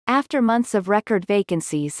After months of record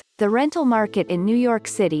vacancies, the rental market in New York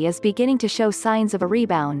City is beginning to show signs of a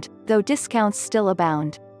rebound, though discounts still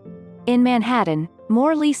abound. In Manhattan,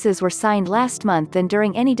 more leases were signed last month than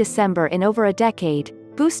during any December in over a decade,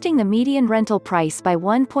 boosting the median rental price by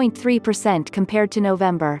 1.3% compared to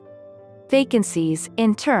November. Vacancies,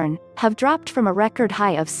 in turn, have dropped from a record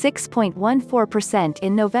high of 6.14%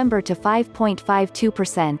 in November to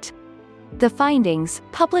 5.52%. The findings,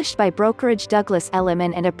 published by brokerage Douglas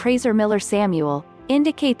Elliman and appraiser Miller Samuel,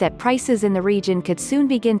 indicate that prices in the region could soon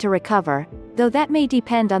begin to recover, though that may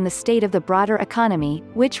depend on the state of the broader economy,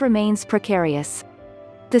 which remains precarious.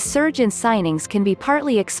 The surge in signings can be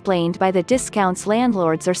partly explained by the discounts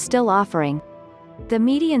landlords are still offering. The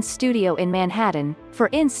median studio in Manhattan, for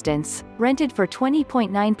instance, rented for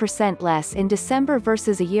 20.9% less in December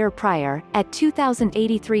versus a year prior, at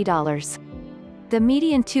 $2,083. The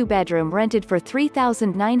median two-bedroom rented for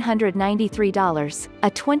 $3,993,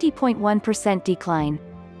 a 20.1% decline.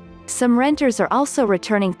 Some renters are also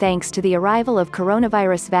returning thanks to the arrival of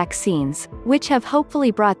coronavirus vaccines, which have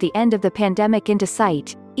hopefully brought the end of the pandemic into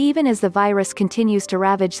sight, even as the virus continues to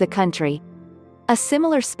ravage the country. A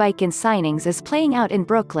similar spike in signings is playing out in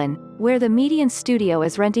Brooklyn, where the median studio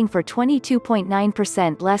is renting for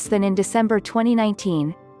 22.9% less than in December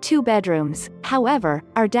 2019. Two bedrooms, however,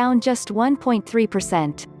 are down just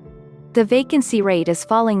 1.3%. The vacancy rate is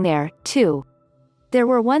falling there, too. There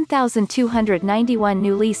were 1,291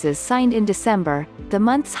 new leases signed in December, the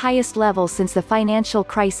month's highest level since the financial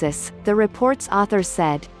crisis, the report's authors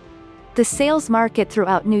said. The sales market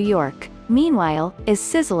throughout New York, meanwhile, is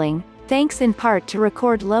sizzling, thanks in part to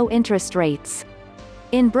record low interest rates.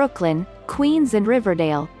 In Brooklyn, Queens and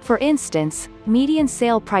Riverdale, for instance, median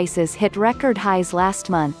sale prices hit record highs last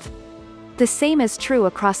month. The same is true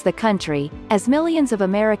across the country, as millions of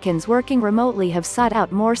Americans working remotely have sought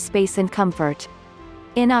out more space and comfort.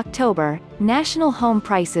 In October, national home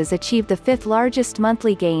prices achieved the fifth largest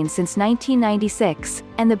monthly gain since 1996,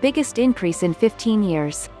 and the biggest increase in 15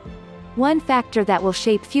 years. One factor that will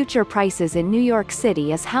shape future prices in New York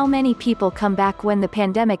City is how many people come back when the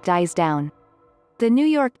pandemic dies down. The New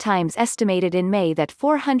York Times estimated in May that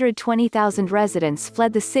 420,000 residents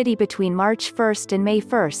fled the city between March 1 and May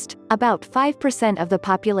 1, about 5% of the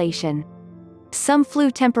population. Some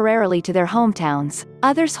flew temporarily to their hometowns,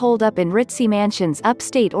 others holed up in ritzy mansions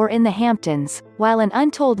upstate or in the Hamptons, while an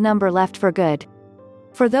untold number left for good.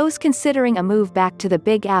 For those considering a move back to the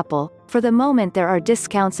Big Apple, for the moment there are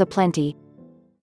discounts aplenty.